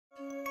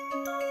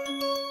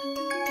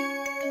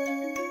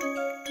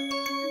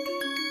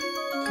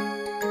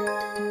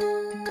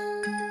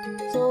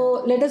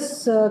let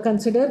us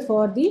consider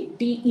for the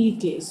TE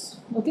case.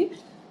 Okay.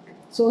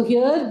 So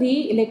here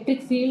the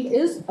electric field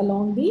is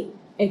along the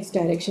x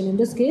direction. In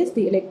this case,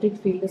 the electric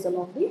field is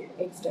along the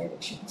x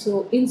direction.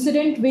 So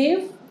incident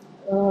wave,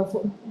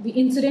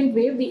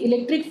 the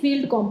electric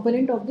field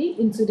component of the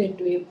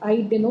incident wave,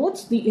 I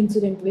denotes the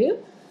incident wave,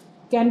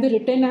 can be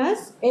written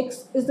as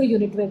x is the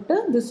unit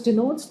vector. This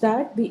denotes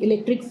that the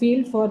electric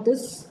field for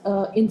this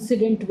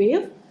incident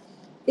wave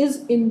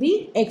is in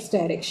the x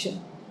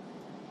direction.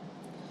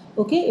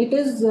 Okay, it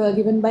is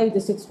given by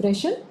this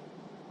expression.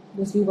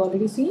 This we've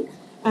already seen.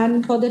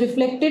 And for the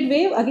reflected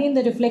wave, again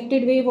the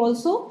reflected wave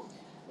also,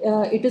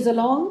 it is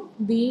along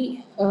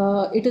the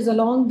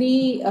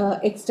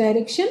x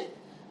direction.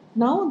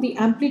 Now the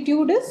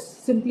amplitude is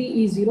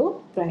simply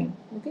E0 prime.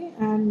 Okay,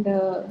 and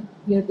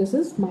here this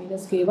is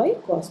minus ky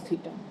cos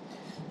theta.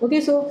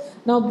 Okay, so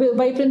now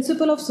by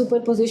principle of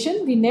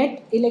superposition, the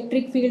net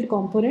electric field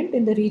component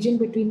in the region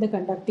between the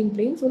conducting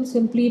planes will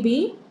simply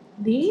be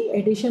the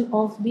addition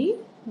of the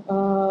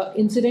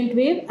incident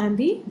wave and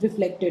the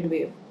reflected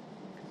wave.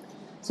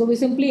 So we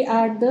simply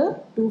add the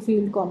two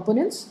field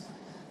components.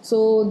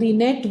 So the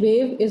net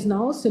wave is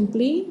now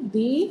simply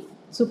the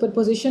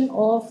superposition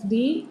of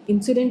the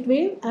incident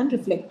wave and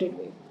reflected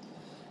wave.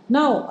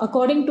 Now,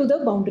 according to the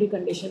boundary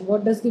condition,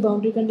 what does the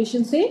boundary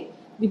condition say?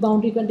 The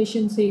boundary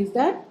condition says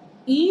that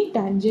E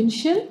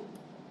tangential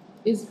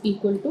is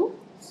equal to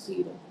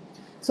 0.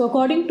 So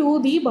according to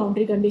the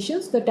boundary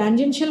conditions, the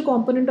tangential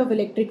component of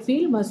electric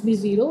field must be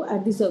 0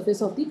 at the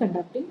surface of the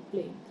conducting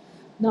plane.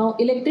 Now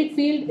electric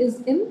field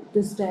is in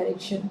this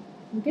direction.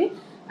 Okay,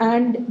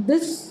 and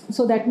this,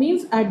 so that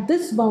means at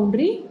this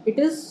boundary it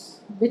is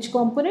which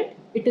component?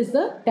 It is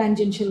the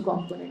tangential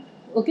component.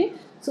 Okay,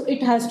 so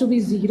it has to be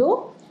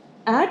 0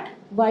 at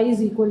y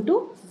is equal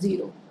to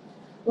 0.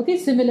 Okay,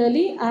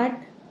 similarly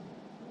at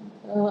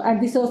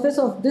the surface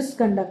of this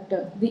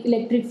conductor, the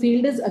electric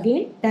field is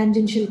again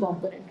tangential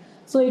component.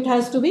 So it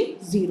has to be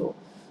 0.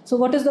 So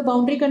what is the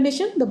boundary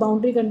condition? The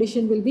boundary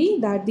condition will be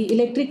that the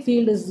electric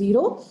field is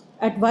 0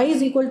 at y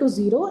is equal to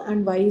 0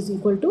 and y is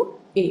equal to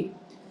a.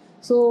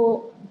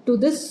 So to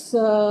this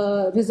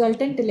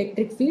resultant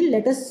electric field,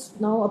 let us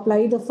now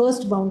apply the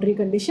first boundary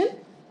condition,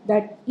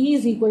 that E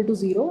is equal to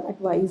 0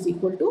 at y is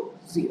equal to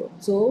 0.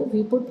 So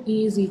we put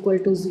E is equal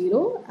to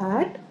 0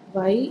 at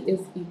y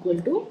is equal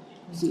to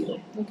 0.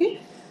 Okay,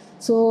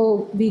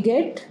 so we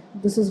get,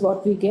 this is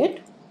what we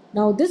get.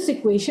 Now this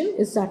equation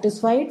is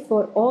satisfied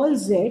for all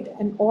z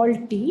and all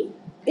t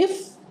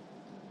if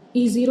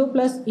E0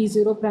 plus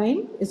E0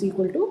 prime is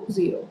equal to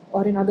 0,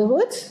 or in other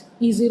words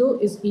E0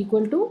 is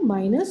equal to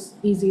minus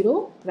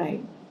E0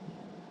 prime.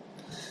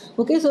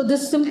 Okay, so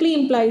this simply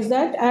implies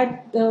that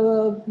at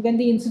when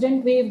the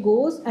incident wave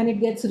goes and it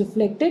gets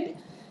reflected,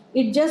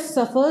 it just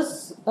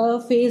suffers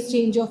a phase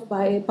change of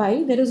pi.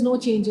 There is no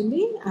change in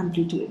the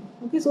amplitude.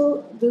 Okay,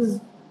 so this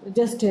is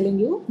just telling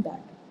you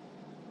that.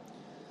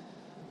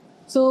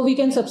 So we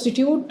can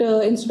substitute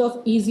instead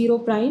of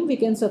E0 prime, we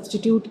can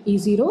substitute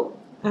E0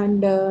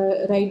 and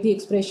write the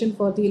expression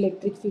for the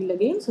electric field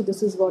again. So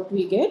this is what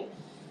we get.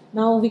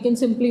 Now we can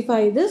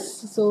simplify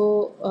this.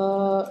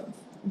 So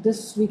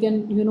this we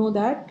can, you know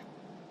that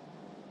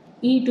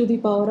e to the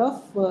power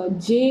of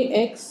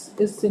jx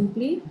is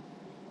simply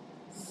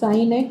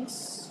sin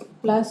x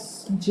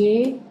plus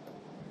j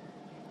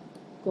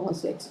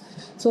cos x.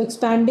 So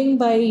expanding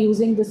by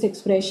using this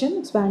expression,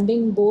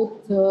 expanding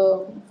both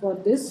for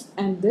this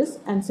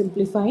and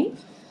simplifying,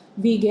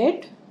 we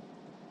get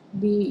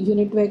the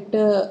unit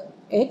vector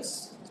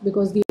x,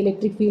 because the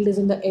electric field is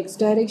in the x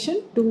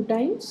direction, 2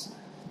 times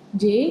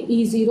j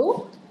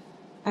E0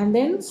 and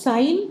then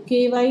sin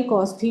ky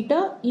cos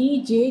theta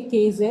e j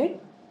kz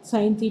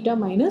sin theta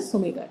minus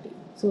omega t.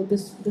 So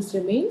this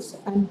remains,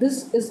 and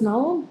this is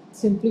now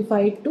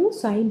simplified to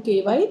sin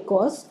ky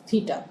cos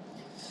theta.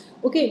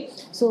 Okay,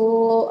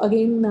 so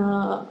again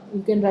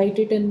you can write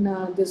it in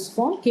this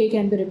form. K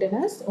can be written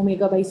as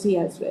omega by c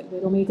as well,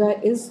 where omega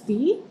is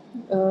the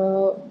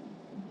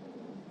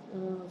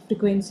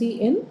frequency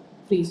in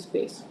free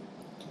space.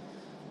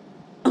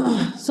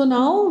 So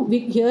now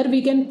here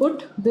we can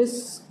put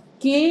this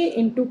k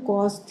into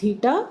cos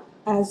theta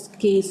as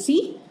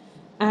kc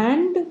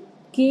and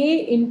k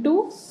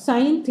into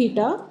sin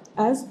theta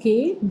as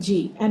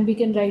kg, and we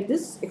can write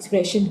this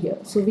expression here.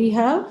 So we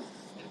have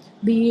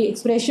the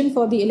expression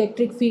for the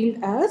electric field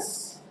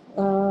as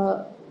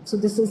so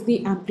this is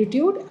the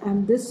amplitude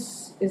and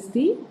this is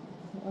the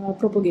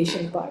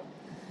propagation part.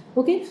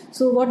 Okay,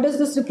 so what does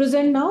this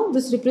represent now?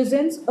 This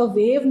represents a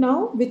wave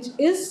now which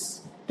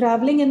is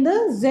traveling in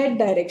the z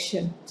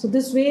direction. So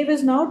this wave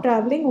is now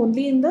traveling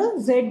only in the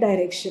z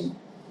direction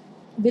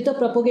with a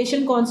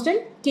propagation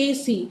constant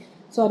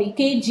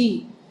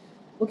kg.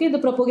 Okay, the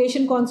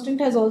propagation constant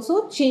has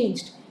also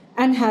changed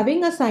and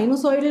having a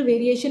sinusoidal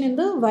variation in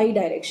the y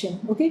direction.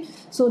 Okay,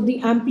 so the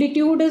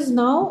amplitude is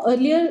now,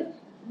 earlier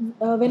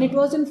when it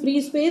was in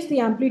free space, the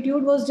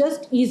amplitude was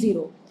just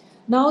E0.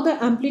 Now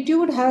the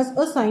amplitude has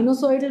a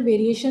sinusoidal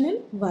variation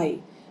in y,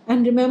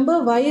 and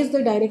remember y is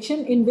the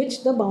direction in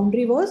which the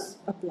boundary was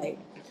applied.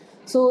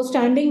 So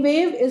standing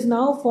wave is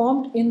now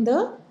formed in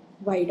the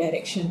y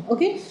direction.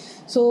 Okay,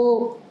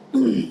 so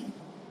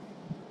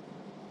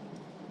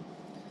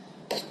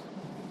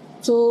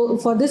so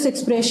for this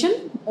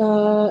expression,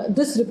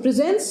 this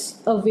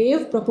represents a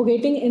wave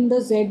propagating in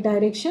the z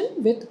direction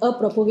with a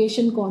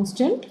propagation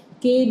constant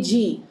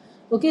kg.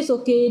 Okay, so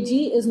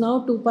kg is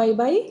now 2 pi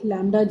by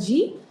lambda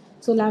g.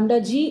 So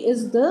lambda g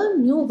is the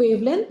new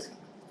wavelength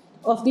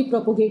of the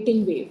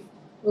propagating wave.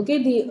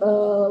 Okay,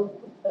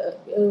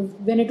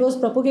 when it was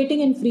propagating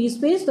in free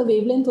space, the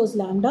wavelength was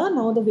lambda.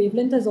 Now the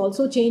wavelength has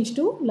also changed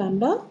to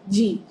lambda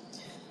g.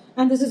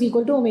 And this is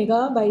equal to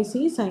omega by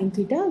c sine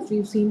theta, as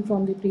we've seen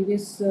from the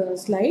previous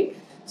slide.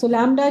 So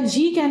lambda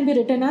g can be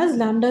written as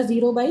lambda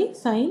 0 by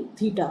sine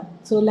theta.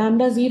 So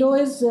lambda 0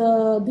 is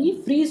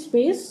the free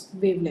space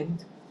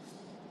wavelength,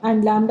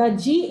 and lambda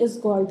g is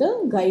called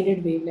the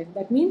guided wavelength.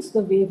 That means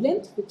the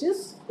wavelength which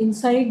is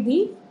inside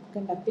the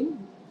conducting,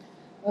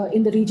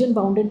 in the region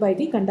bounded by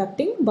the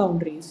conducting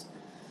boundaries.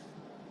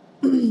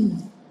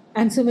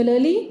 And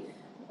similarly,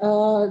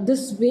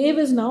 this wave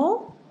is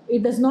now,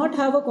 it does not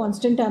have a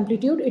constant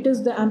amplitude. It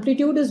is, the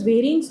amplitude is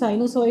varying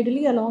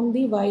sinusoidally along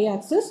the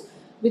y-axis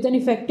with an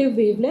effective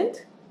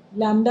wavelength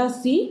lambda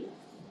c,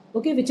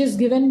 okay, which is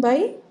given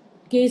by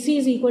kc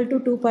is equal to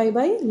 2 pi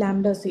by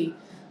lambda c.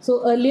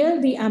 So earlier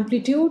the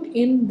amplitude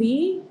in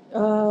the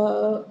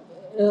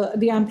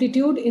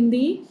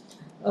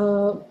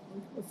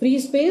free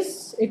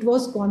space, it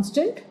was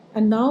constant,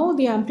 and now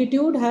the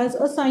amplitude has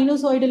a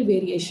sinusoidal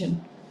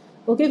variation,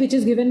 okay, which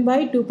is given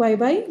by 2 pi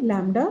by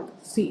lambda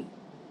c.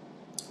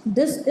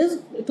 This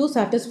is to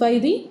satisfy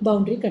the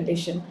boundary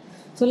condition.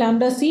 So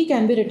lambda c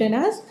can be written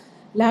as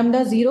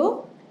lambda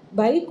 0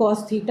 by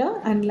cos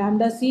theta, and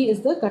lambda c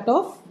is the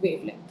cutoff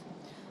wavelength.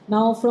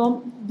 Now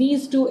from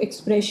these two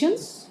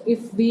expressions,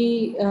 if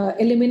we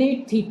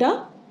eliminate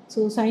theta,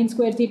 so sine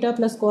square theta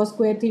plus cos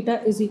square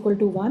theta is equal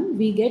to 1,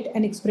 we get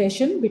an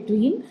expression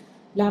between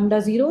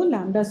lambda 0,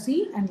 lambda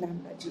c and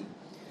lambda g.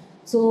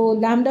 So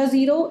lambda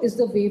 0 is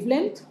the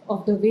wavelength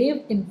of the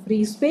wave in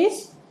free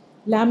space.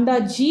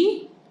 Lambda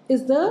g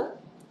is the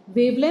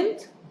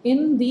wavelength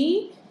in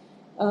the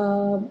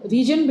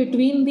region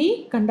between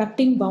the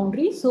conducting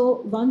boundaries.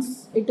 So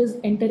once it is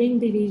entering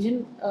the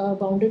region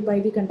bounded by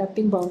the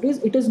conducting boundaries,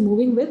 it is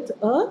moving with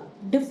a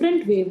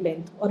different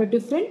wavelength or a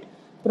different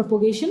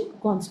propagation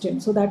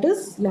constant. So that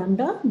is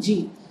lambda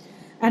g.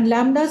 And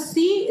lambda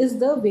c is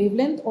the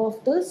wavelength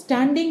of the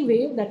standing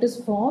wave that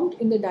is formed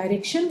in the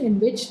direction in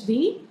which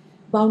the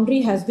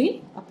boundary has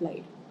been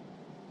applied.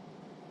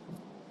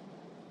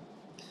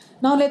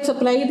 Now let's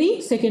apply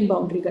the second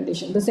boundary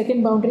condition. The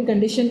second boundary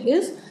condition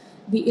is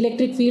the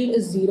electric field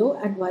is 0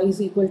 and y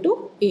is equal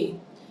to a.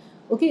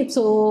 Okay,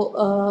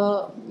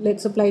 so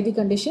let's apply the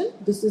condition.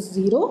 This is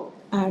 0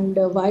 and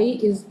y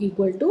is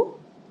equal to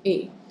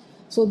a.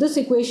 So this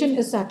equation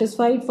is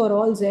satisfied for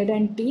all z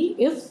and t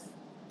if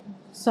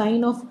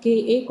sine of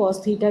Ka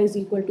cos theta is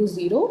equal to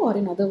 0, or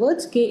in other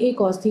words, Ka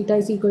cos theta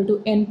is equal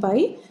to n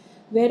pi,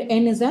 where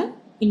n is an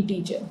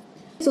integer.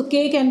 So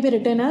K can be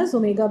written as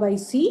omega by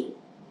c.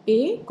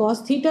 A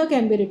cos theta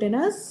can be written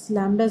as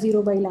lambda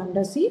 0 by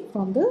lambda c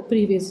from the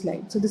previous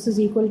slide. So this is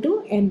equal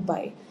to n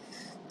pi.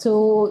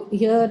 So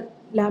here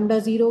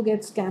lambda 0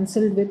 gets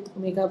cancelled with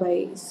omega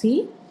by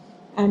c,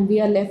 and we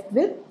are left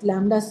with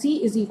lambda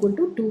c is equal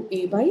to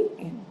 2a by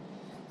n.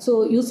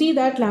 So you see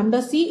that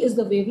lambda c is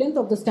the wavelength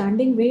of the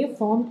standing wave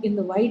formed in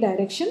the y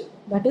direction,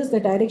 that is the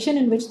direction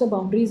in which the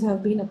boundaries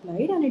have been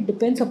applied, and it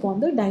depends upon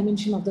the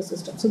dimension of the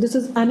system. So this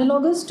is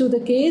analogous to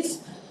the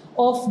case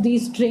of the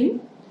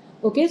string.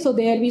 Okay, so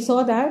there we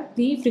saw that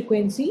the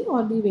frequency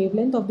or the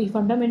wavelength of the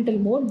fundamental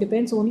mode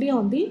depends only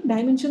on the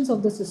dimensions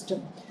of the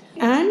system,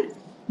 and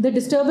the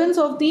disturbance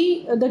of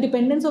the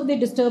dependence of the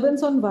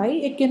disturbance on y,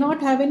 it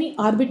cannot have any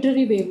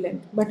arbitrary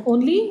wavelength but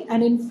only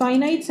an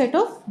infinite set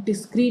of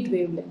discrete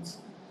wavelengths.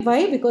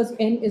 Why? Because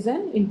n is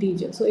an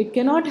integer, so it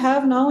cannot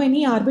have now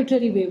any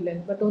arbitrary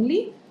wavelength but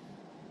only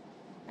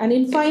an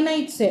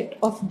infinite set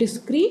of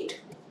discrete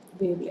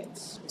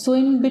wavelengths. So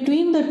in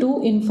between the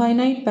two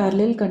infinite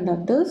parallel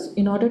conductors,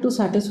 in order to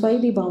satisfy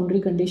the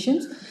boundary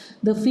conditions,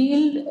 the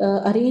field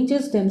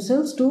arranges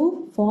themselves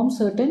to form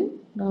certain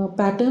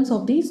patterns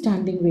of the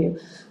standing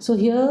wave. So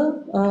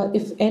here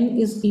if n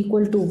is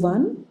equal to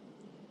 1,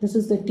 this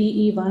is the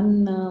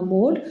TE1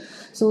 mode.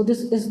 So this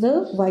is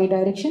the y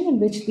direction in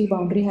which the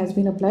boundary has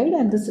been applied,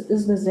 and this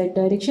is the z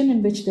direction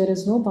in which there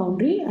is no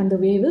boundary and the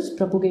wave is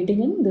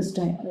propagating in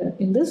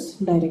this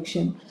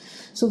direction.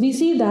 So we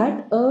see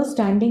that a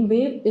standing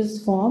wave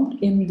is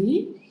formed in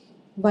the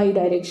y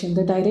direction,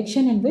 the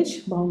direction in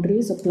which boundary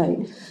is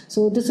applied.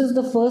 So this is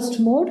the first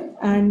mode,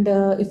 and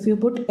if you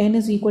put n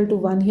is equal to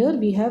 1 here,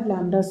 we have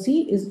lambda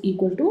c is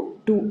equal to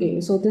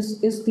 2a. So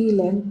this is the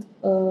length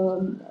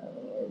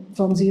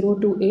from 0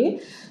 to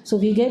a. So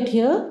we get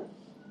here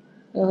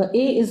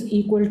a is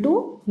equal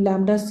to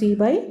lambda c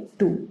by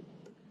 2.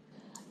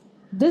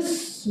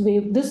 This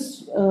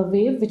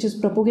wave which is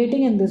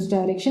propagating in this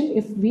direction,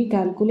 if we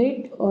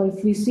calculate or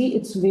if we see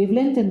its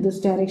wavelength in this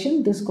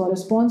direction, this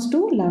corresponds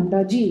to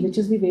lambda g, which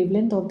is the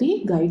wavelength of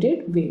the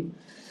guided wave.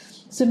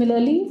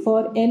 Similarly,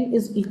 for n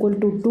is equal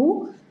to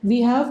 2,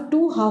 we have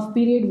two half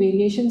period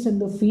variations in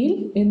the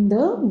field in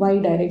the y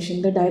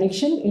direction, the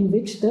direction in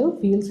which the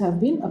fields have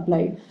been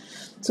applied.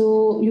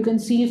 So you can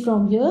see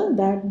from here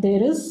that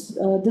there is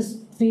this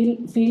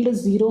field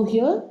is 0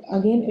 here,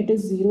 again it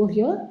is 0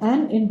 here,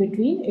 and in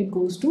between it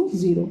goes to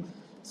 0.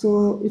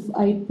 So if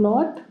I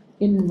plot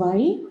in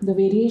y the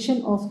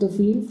variation of the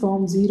field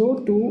from 0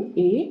 to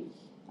a,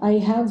 I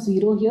have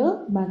 0 here,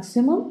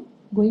 maximum,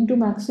 going to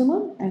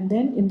maximum, and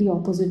then in the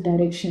opposite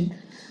direction.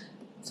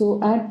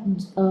 So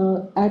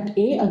at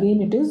A,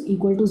 again it is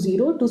equal to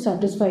 0 to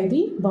satisfy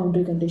the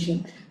boundary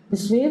condition.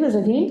 This wave is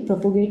again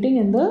propagating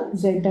in the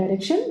z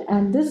direction,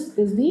 and this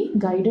is the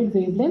guided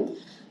wavelength,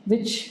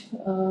 which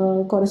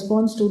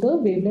corresponds to the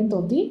wavelength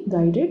of the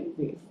guided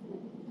wave.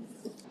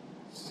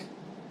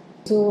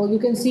 So you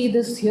can see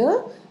this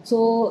here.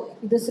 So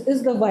this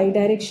is the y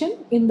direction.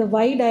 In the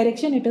y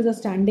direction, it is a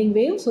standing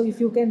wave. So if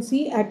you can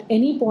see at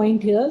any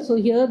point here, so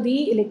here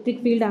the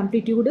electric field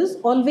amplitude is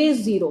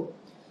always 0.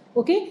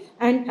 Okay,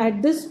 and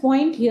at this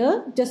point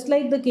here, just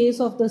like the case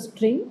of the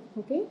string,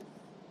 okay,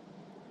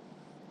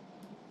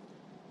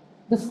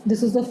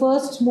 this is the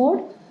first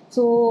mode.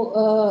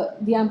 So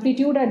the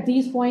amplitude at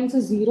these points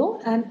is 0,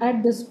 and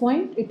at this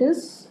point it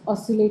is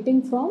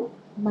oscillating from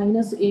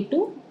minus a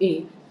to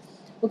a.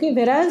 Okay,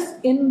 whereas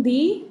in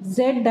the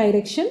z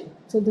direction,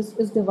 so this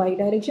is the y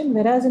direction,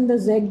 whereas in the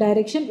z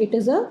direction it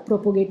is a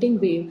propagating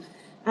wave,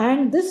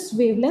 and this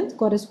wavelength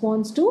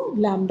corresponds to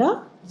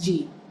lambda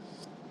g.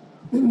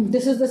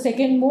 This is the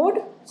second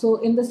mode. So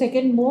in the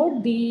second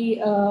mode, the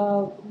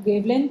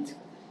wavelength,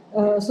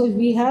 so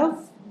we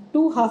have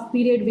two half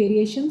period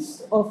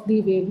variations of the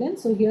wavelength.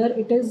 So here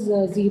it is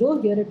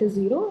 0, here it is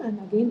 0, and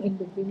again in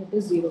between it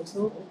is 0.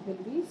 So it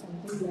will be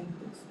something like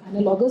this,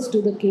 analogous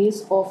to the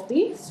case of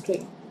the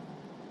string.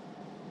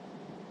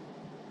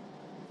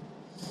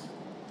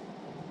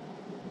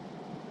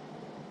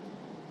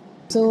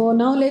 So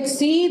now let's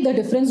see the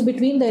difference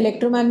between the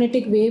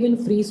electromagnetic wave in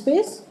free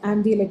space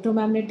and the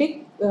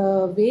electromagnetic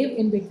wave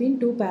in between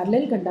two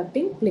parallel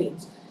conducting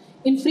planes.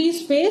 In free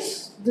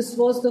space, this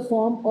was the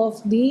form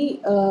of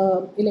the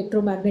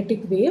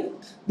electromagnetic wave,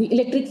 the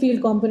electric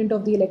field component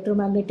of the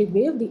electromagnetic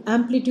wave. The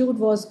amplitude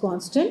was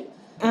constant,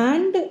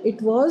 and it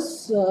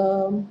was,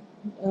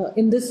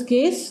 in this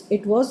case,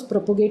 it was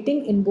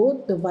propagating in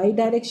both the y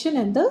direction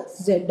and the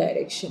z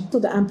direction. So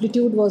the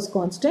amplitude was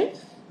constant,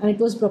 and it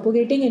was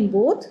propagating in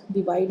both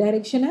the y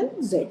direction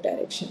and z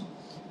direction.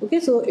 Okay,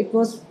 so it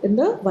was in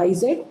the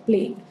yz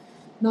plane.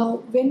 Now,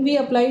 when we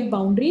applied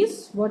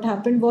boundaries, what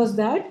happened was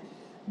that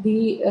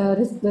the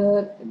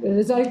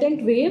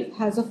resultant wave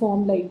has a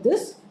form like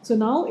this. So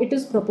now it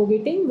is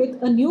propagating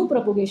with a new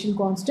propagation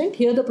constant.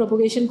 Here the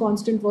propagation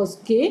constant was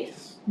k.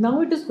 Now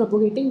it is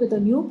propagating with a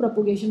new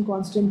propagation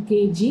constant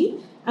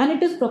kg, and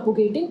it is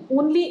propagating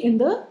only in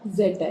the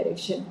z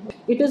direction.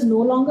 It is no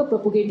longer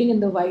propagating in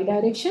the y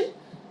direction,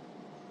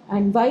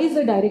 and y is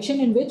the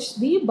direction in which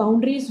the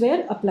boundaries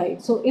were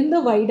applied. So in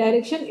the y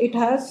direction, it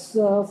has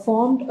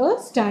formed a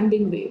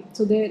standing wave.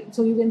 So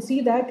you can see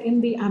that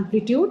in the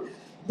amplitude,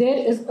 there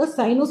is a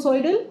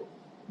sinusoidal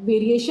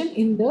variation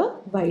in the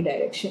y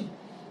direction.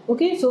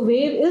 Okay, so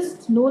wave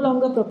is no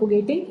longer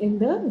propagating in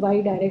the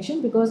y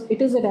direction because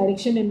it is a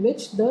direction in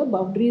which the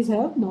boundaries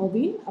have now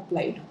been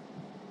applied.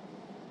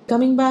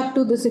 Coming back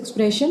to this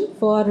expression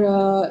for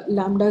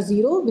lambda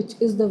 0, which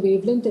is the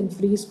wavelength in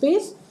free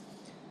space,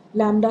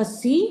 lambda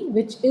c,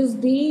 which is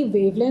the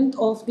wavelength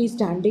of the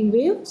standing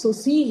wave. So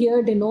c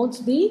here denotes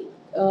the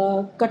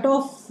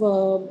cutoff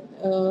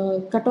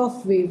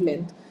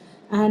wavelength,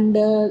 and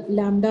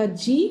lambda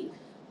g,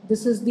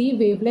 this is the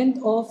wavelength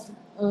of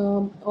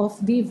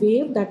the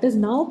wave that is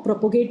now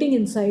propagating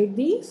inside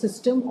the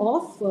system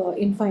of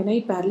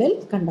infinite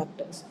parallel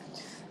conductors.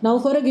 Now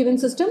for a given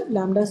system,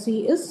 lambda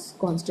c is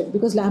constant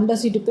because lambda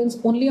c depends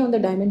only on the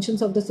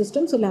dimensions of the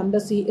system, so lambda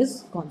c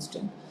is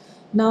constant.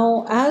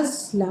 Now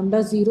as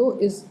lambda 0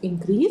 is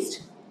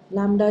increased,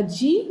 lambda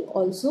g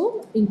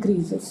also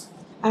increases,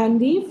 and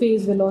the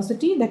phase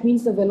velocity, that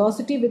means the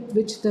velocity with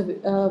which the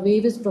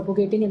wave is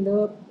propagating in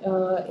the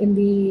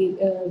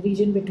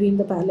region between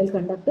the parallel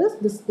conductors,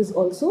 this is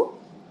also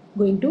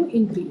going to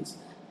increase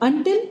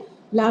until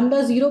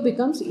lambda 0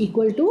 becomes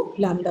equal to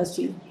lambda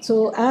c.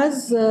 So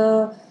as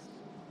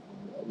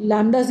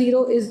lambda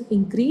 0 is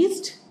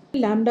increased,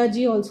 lambda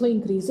g also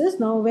increases.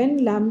 Now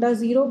when lambda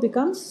 0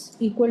 becomes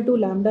equal to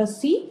lambda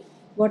c,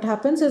 what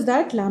happens is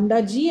that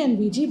lambda g and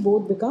vg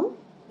both become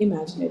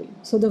imaginary.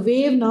 So the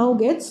wave now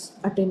gets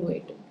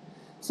attenuated.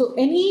 So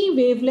any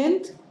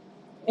wavelength,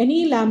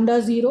 any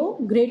lambda 0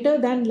 greater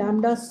than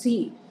lambda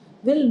c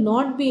will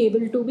not be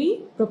able to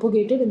be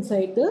propagated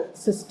inside the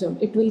system.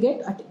 It will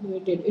get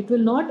attenuated. It will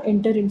not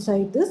enter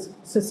inside this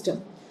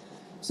system.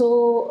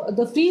 So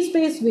the free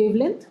space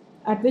wavelength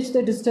at which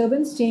the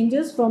disturbance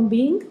changes from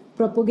being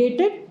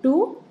propagated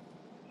to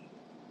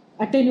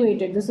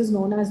attenuated, this is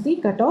known as the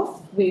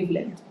cutoff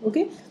wavelength.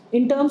 Okay.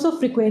 In terms of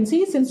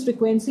frequency, since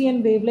frequency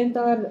and wavelength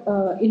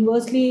are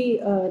inversely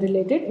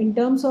related, in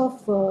terms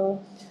of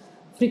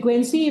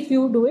frequency, if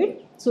you do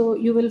it, so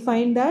you will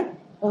find that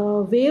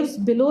waves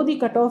below the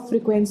cutoff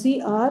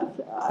frequency are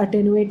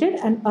attenuated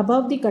and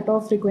above the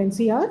cutoff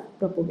frequency are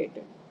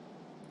propagated.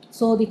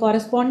 So the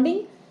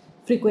corresponding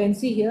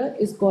frequency here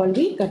is called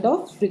the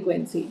cutoff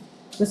frequency.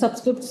 The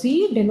subscript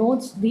C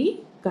denotes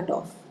the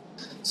cutoff.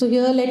 So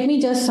here let me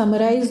just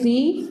summarize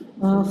the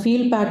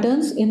field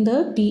patterns in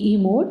the TE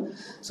mode.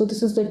 So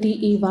this is the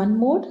TE1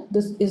 mode,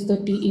 this is the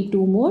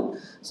TE2 mode.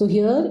 So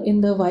here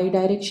in the Y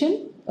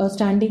direction, a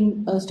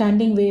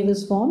standing wave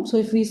is formed. So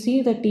if we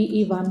see the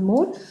TE1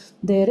 mode,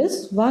 there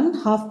is one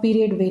half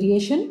period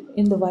variation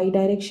in the Y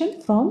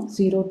direction from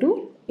 0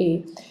 to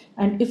A.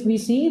 And if we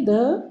see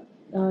the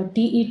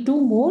TE2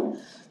 mode,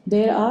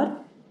 there are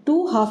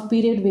two half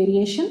period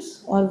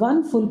variations or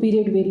one full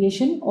period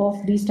variation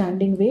of the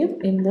standing wave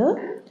in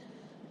the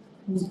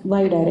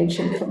Y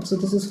direction. So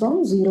this is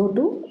from 0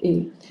 to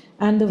A,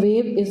 and the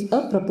wave is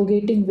a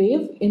propagating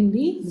wave in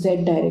the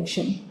Z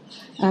direction,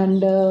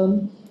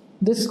 and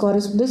this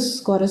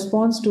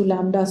corresponds to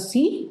lambda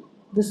C.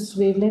 This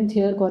wavelength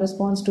here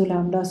corresponds to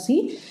lambda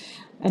C,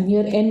 and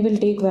here n will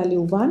take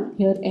value 1,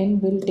 here n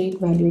will take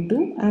value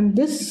 2, and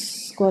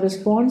this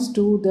corresponds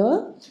to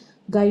the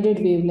guided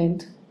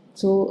wavelength.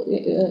 So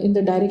in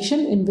the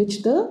direction in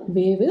which the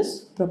wave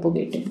is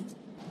propagating.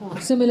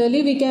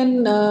 Similarly, we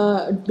can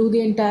do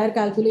the entire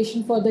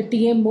calculation for the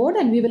TM mode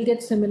and we will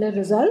get similar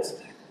results.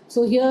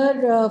 So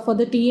here for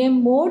the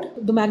TM mode,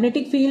 the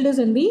magnetic field is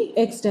in the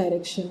X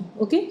direction.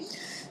 Okay.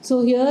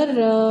 So here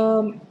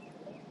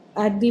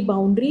at the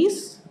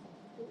boundaries,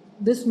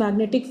 this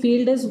magnetic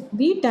field is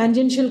the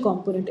tangential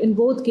component. In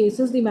both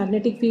cases, the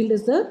magnetic field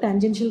is the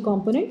tangential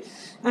component,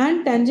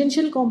 and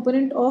tangential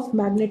component of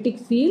magnetic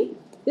field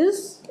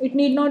is, it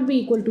need not be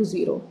equal to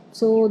 0.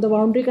 So the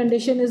boundary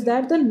condition is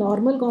that the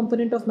normal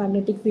component of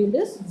magnetic field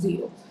is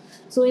 0.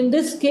 So in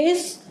this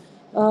case,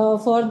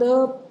 for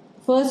the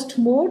first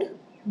mode,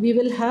 we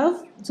will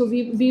have, so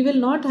we will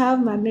not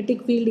have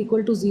magnetic field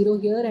equal to 0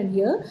 here and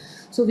here.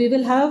 So we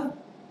will have,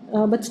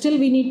 but still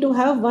we need to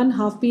have one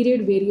half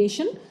period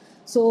variation.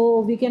 So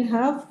we can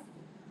have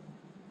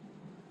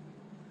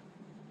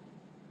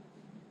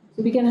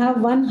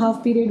one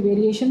half period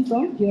variation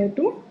from here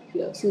to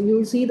here. So you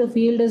will see the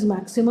field is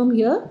maximum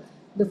here,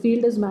 the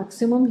field is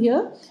maximum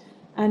here,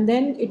 and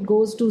then it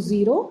goes to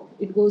 0,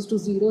 it goes to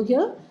 0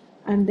 here,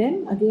 and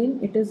then again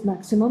it is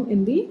maximum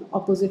in the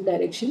opposite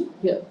direction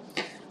here.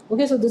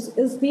 Okay, so this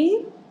is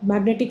the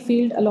magnetic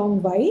field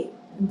along Y,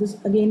 and this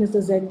again is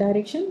the Z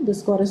direction.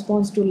 This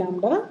corresponds to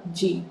lambda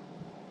G.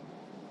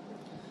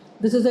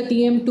 This is the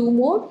TM2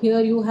 mode.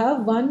 Here you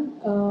have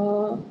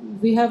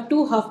we have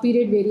two half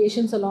period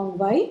variations along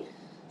Y.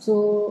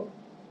 So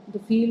the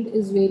field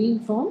is varying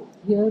from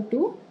here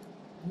to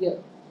here.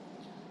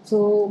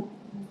 So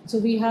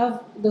we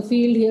have the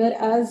field here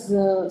as,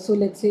 so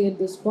let's say at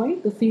this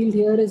point, the field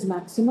here is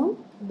maximum,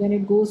 then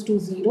it goes to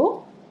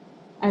 0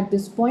 at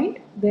this point,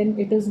 then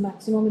it is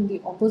maximum in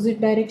the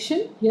opposite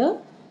direction here,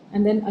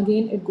 and then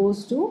again it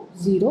goes to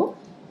 0,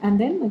 and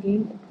then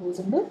again it goes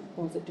in the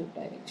positive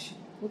direction.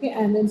 Okay,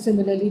 and then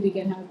similarly we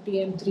can have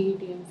TM3,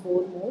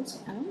 TM4 modes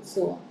and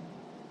so on.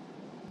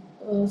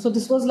 So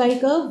this was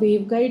like a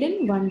waveguide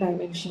in one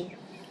dimension.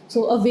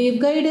 So a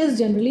waveguide is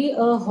generally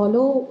a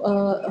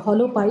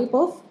hollow pipe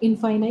of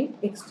infinite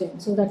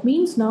extent. So that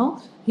means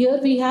now here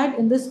we had,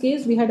 in this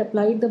case, we had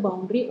applied the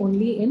boundary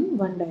only in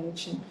one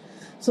direction.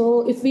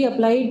 So if we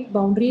applied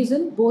boundaries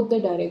in both the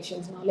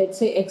directions, now let's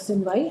say X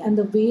and Y, and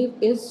the wave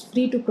is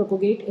free to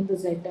propagate in the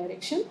Z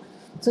direction.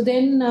 So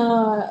then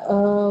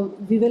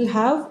we will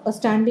have a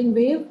standing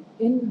wave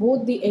in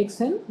both the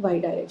X and Y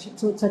direction.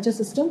 So such a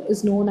system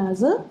is known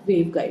as a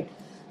waveguide.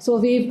 So a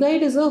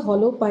waveguide is a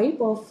hollow pipe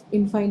of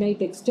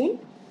infinite extent.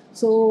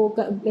 So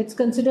let's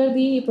consider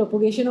the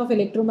propagation of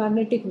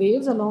electromagnetic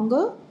waves along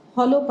a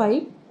hollow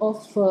pipe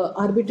of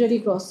arbitrary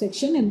cross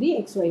section in the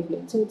XY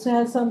plane. So it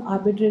has some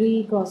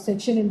arbitrary cross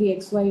section in the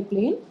XY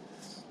plane,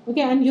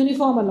 okay, and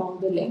uniform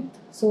along the length.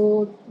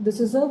 So this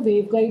is a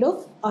waveguide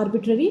of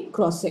arbitrary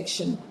cross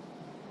section.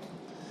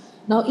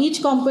 Now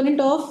each component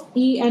of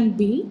E and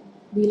B,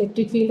 the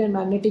electric field and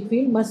magnetic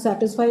field, must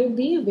satisfy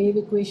the wave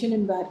equation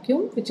in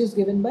vacuum, which is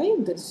given by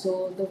this.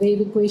 So the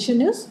wave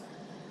equation is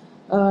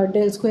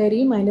del square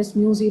E minus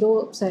mu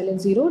 0 epsilon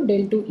 0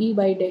 del 2 E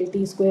by del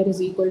T square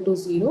is equal to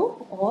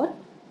 0, or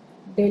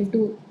del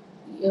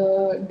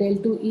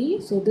 2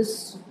 E. So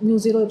this mu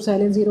 0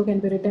 epsilon 0 can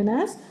be written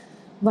as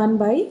 1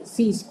 by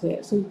C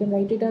square. So you can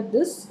write it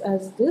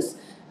as this,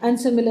 and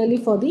similarly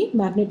for the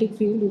magnetic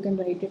field you can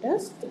write it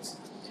as this.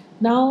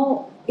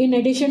 Now, in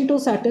addition to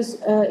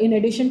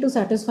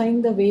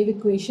satisfying the wave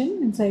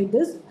equation inside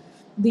this,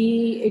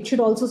 it should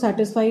also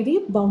satisfy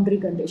the boundary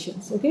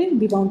conditions. Okay,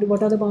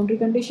 what are the boundary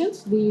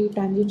conditions? The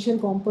tangential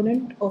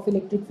component of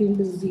electric field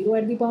is 0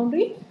 at the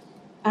boundary,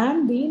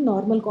 and the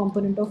normal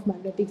component of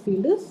magnetic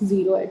field is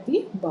 0 at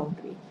the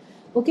boundary.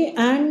 Okay,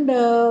 and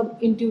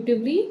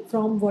intuitively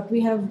from what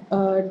we have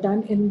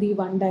done in the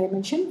one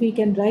dimension, we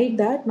can write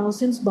that now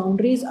since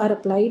boundaries are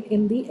applied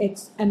in the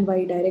X and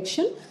Y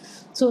direction,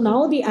 so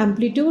now the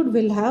amplitude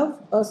will have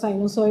a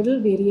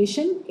sinusoidal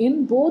variation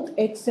in both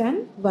X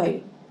and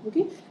Y.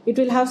 Okay, it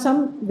will have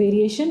some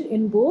variation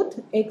in both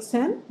x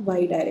and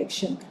y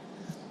direction.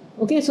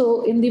 Okay,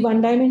 so in the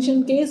one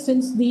dimension case,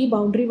 since the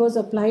boundary was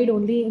applied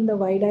only in the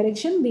y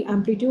direction, the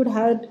amplitude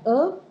had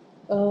a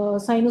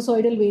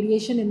sinusoidal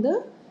variation in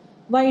the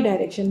y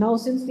direction. Now,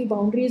 since the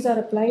boundaries are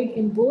applied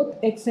in both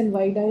x and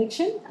y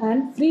direction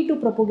and free to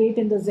propagate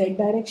in the z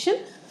direction,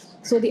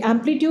 so the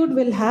amplitude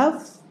will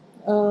have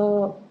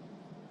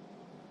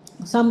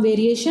some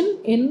variation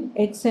in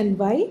x and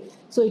y.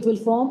 So it will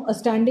form a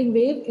standing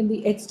wave in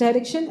the x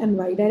direction and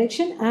y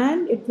direction,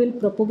 and it will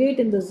propagate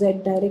in the z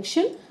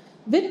direction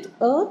with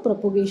a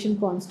propagation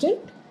constant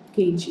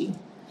kg.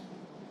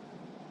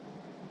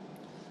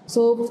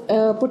 So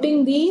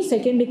putting the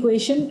second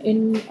equation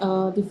in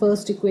the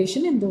first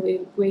equation, in the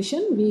wave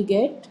equation, we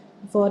get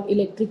for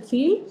electric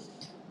field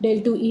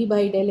del 2E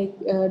by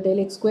del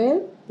x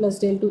square plus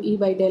del 2E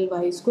by del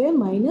y square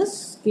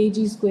minus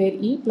kg square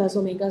E plus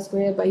omega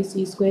square by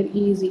c square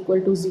E is equal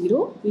to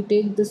 0. We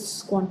take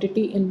this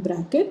quantity in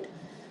bracket.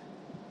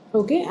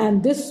 Okay,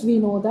 and this we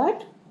know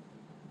that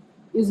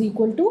is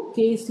equal to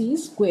kc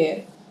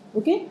square.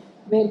 Okay,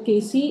 where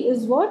kc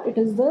is what? It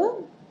is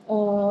the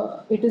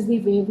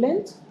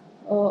wavelength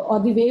or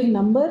the wave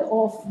number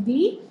of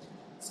the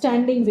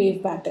standing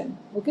wave pattern,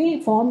 okay,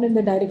 formed in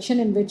the direction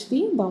in which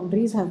the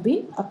boundaries have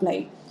been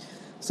applied.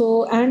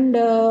 So, and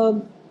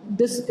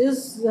this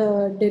is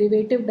double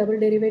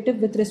derivative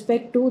with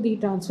respect to the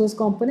transverse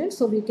component,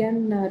 so we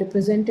can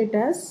represent it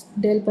as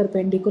del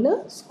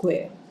perpendicular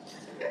square.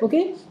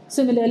 Okay,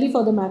 similarly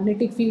for the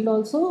magnetic field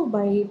also,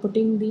 by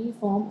putting the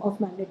form of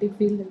magnetic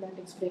field in that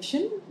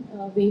expression,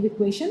 wave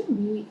equation,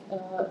 we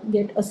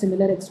get a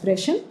similar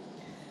expression,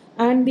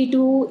 and the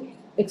two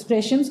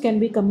expressions can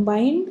be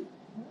combined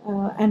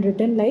and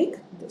written like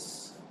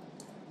this.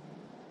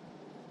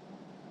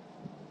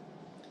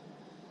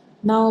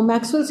 Now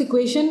Maxwell's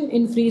equation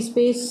in free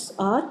space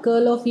are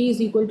curl of E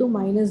is equal to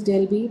minus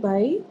del B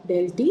by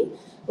del T.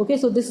 Okay,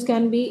 so this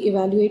can be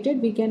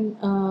evaluated. We can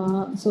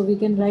so we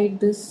can write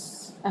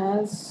this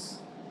as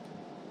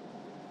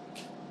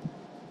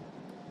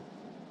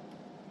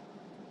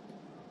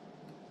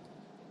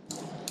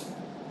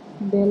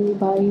del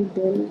by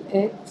del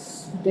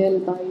x, del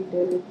by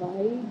del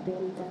y,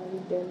 del by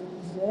del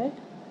z.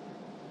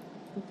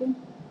 Okay,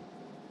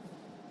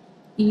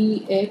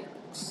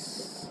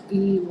 Ex,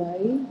 Ey,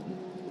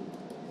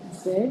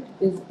 Ez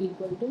is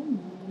equal to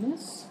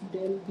minus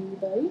del B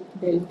by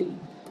del T.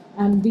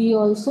 And B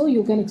also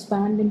you can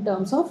expand in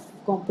terms of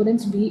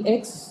components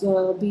Bx,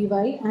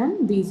 By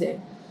and Bz.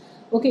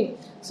 Okay,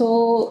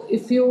 so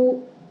if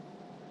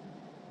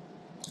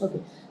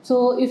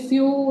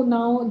you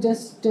now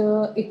just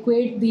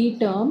equate the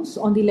terms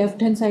on the left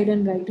hand side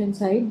and right hand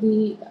side,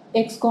 the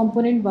x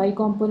component, y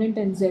component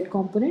and z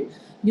component,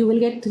 you will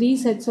get three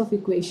sets of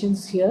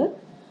equations here.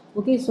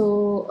 Okay,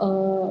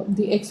 so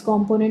the x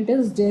component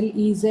is del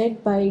Ez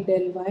by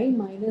del y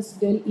minus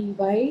del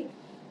Ey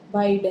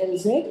by del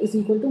z is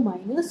equal to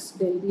minus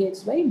del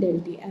Bx by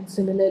del t, and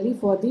similarly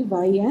for the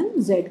y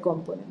and z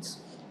components.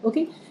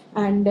 Okay,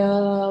 and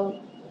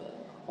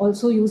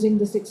also using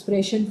this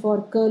expression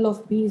for curl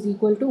of B is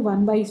equal to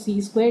 1 by c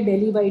square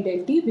del E by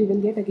del t, we will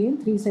get again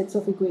three sets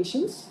of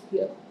equations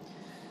here.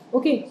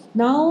 Okay,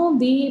 now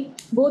the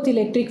both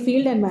electric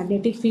field and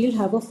magnetic field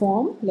have a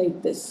form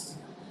like this.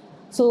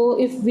 So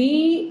if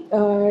we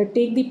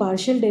take the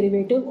partial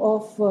derivative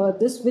of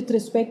this with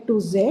respect to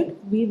z,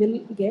 we will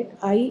get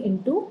I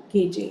into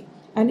kj.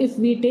 And if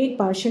we take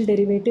partial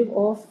derivative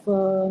of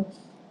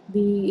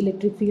the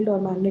electric field or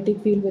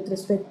magnetic field with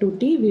respect to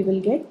t, we will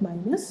get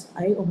minus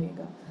I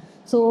omega.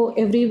 So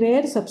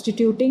everywhere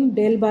substituting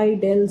del by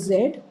del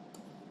z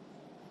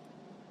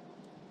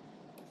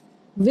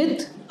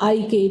with I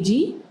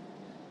kg.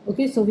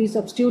 Okay, so we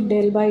substitute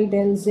del by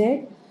del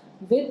z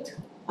with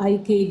I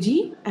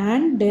kg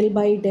and del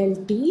by del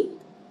t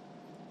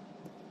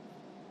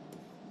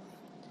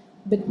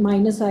with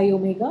minus I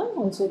omega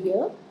also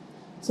here.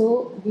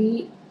 So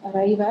we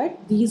arrive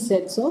at these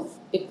sets of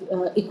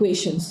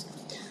equations.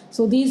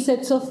 So these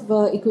sets of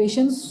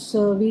equations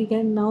we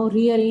can now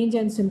rearrange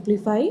and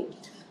simplify.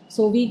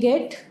 So we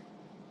get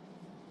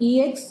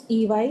Ex,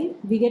 Ey,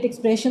 we get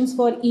expressions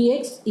for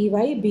Ex, Ey,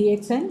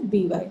 Bx and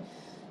By.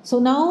 So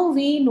now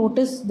we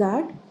notice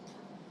that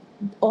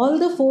all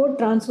the four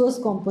transverse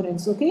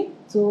components, okay,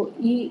 so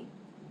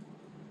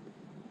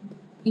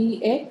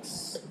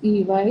Ex,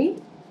 Ey,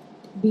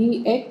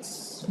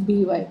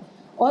 Bx, By,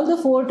 all the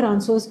four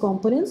transverse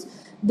components,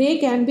 they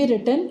can be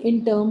written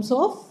in terms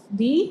of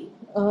the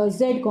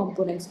z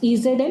components,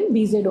 Ez and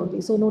Bz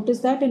only. So notice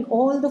that in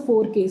all the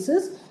four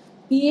cases,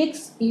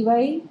 Ex,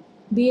 Ey,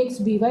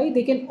 Bx, By,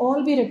 they can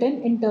all be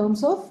written in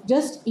terms of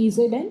just Ez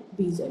and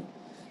Bz.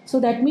 So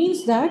that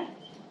means that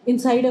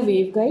inside a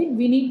waveguide,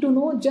 we need to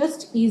know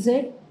just Ez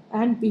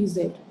and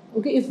Bz.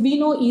 Okay, if we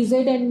know Ez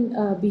and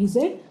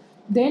Bz,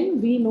 then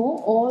we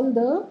know all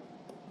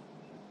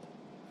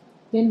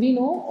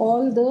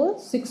the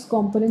six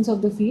components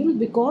of the field,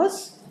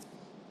 because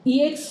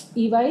Ex,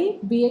 Ey,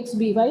 Bx,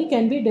 By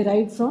can be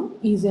derived from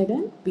Ez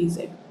and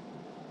Bz.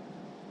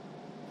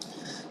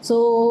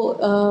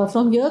 So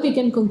from here we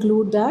can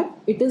conclude that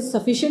it is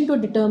sufficient to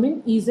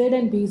determine Ez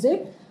and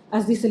Bz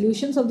as the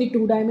solutions of the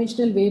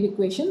two-dimensional wave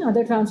equation.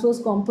 Other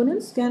transverse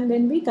components can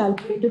then be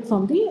calculated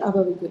from the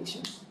above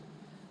equation.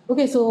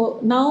 Okay, so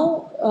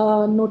now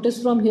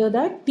notice from here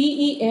that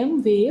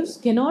TEM waves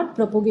cannot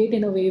propagate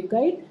in a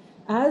waveguide,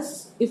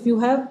 as if you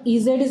have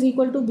Ez is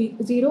equal to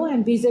 0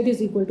 and Bz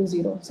is equal to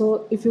 0.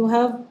 So if you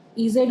have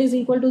Ez is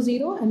equal to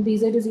 0 and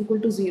Bz is equal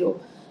to 0.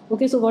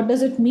 Okay, so what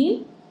does it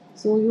mean?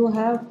 So you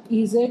have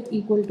Ez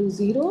equal to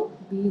 0,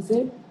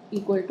 Bz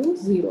equal to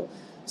 0.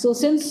 So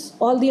since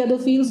all the other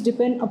fields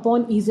depend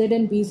upon Ez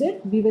and Bz,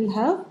 we will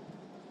have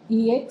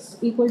Ex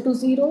equal to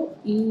 0,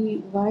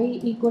 Ey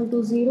equal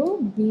to 0,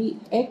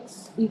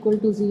 Bx equal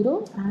to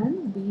 0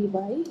 and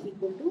By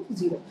equal to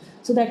 0.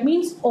 So that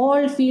means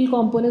all field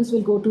components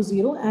will go to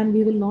 0 and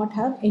we will not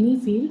have any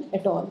field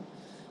at all.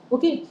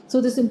 Okay, so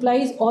this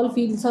implies all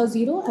fields are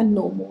 0 and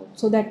no mode.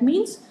 So that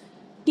means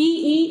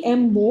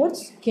TEM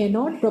modes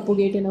cannot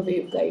propagate in a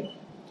waveguide.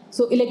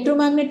 So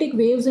electromagnetic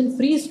waves in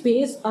free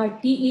space are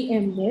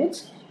TEM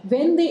modes.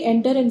 When they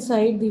enter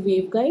inside the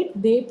waveguide,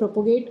 they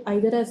propagate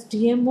either as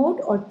TM mode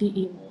or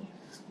TE mode.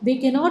 They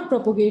cannot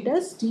propagate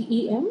as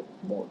TEM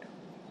mode,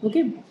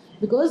 okay,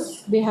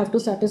 because they have to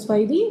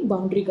satisfy the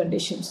boundary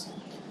conditions.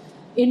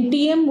 In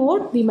TM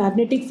mode, the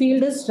magnetic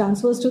field is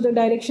transverse to the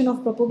direction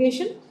of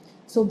propagation.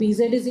 So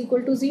Bz is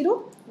equal to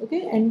 0,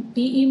 okay, and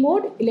TE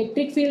mode,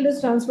 electric field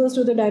is transverse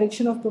to the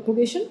direction of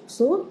propagation.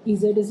 So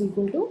Ez is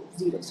equal to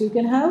 0. So you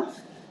can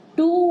have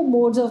two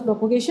modes of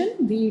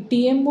propagation, the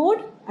TM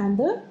mode and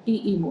the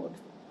TE mode.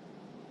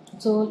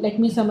 So let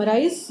me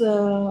summarize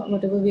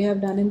whatever we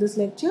have done in this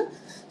lecture.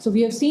 So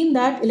we have seen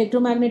that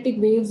electromagnetic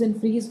waves in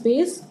free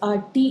space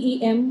are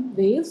TEM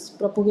waves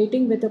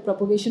propagating with a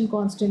propagation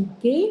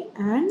constant k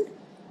and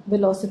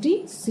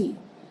velocity c.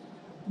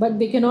 But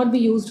they cannot be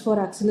used for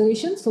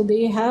acceleration, so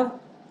they have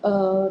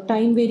a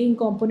time varying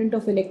component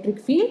of electric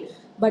field,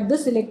 but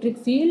this electric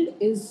field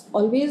is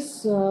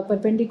always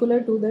perpendicular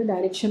to the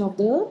direction of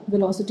the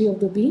velocity of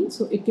the beam,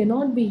 so it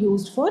cannot be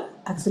used for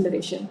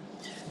acceleration.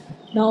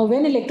 Now,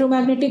 when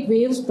electromagnetic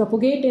waves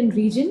propagate in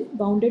region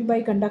bounded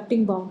by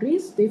conducting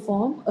boundaries, they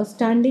form a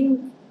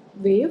standing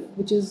wave,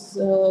 which is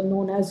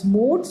known as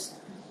modes,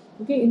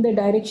 okay, in the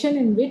direction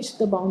in which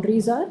the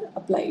boundaries are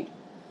applied.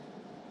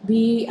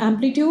 The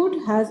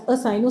amplitude has a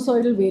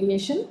sinusoidal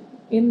variation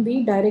in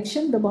the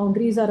direction the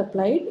boundaries are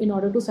applied in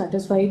order to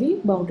satisfy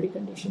the boundary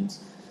conditions.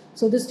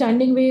 So the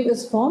standing wave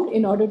is formed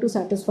in order to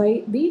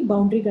satisfy the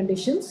boundary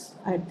conditions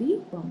at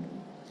the boundary.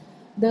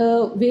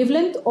 The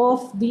wavelength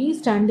of the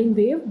standing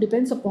wave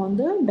depends upon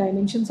the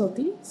dimensions of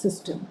the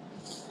system.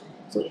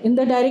 So in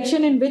the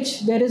direction in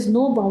which there is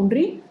no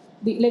boundary,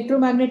 the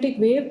electromagnetic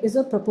wave is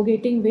a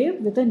propagating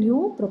wave with a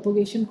new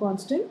propagation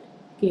constant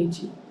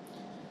kg.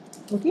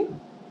 Okay.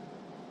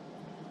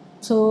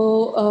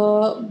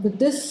 So with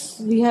this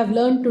we have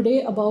learned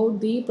today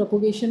about the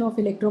propagation of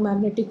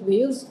electromagnetic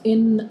waves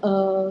in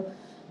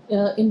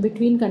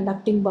between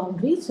conducting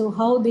boundaries. So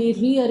how they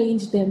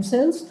rearrange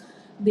themselves,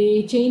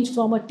 they change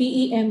from a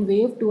TEM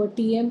wave to a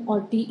TM or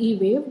TE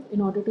wave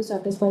in order to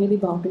satisfy the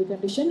boundary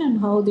condition,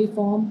 and how they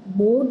form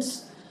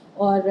modes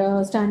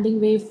or standing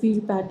wave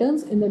field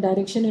patterns in the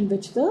direction in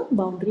which the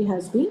boundary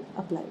has been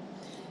applied.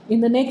 In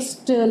the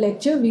next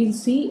lecture, we'll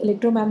see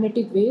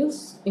electromagnetic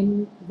waves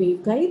in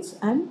waveguides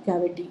and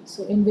cavities.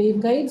 So in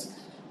waveguides,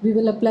 we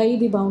will apply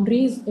the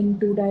boundaries in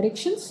two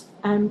directions,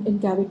 and in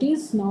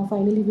cavities, now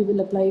finally we will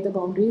apply the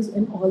boundaries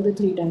in all the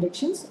three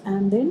directions,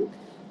 and then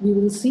we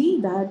will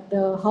see that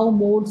how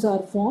modes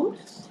are formed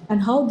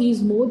and how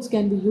these modes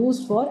can be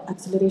used for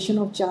acceleration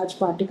of charged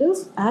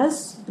particles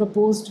as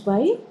proposed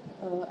by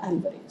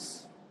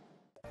Alvarez.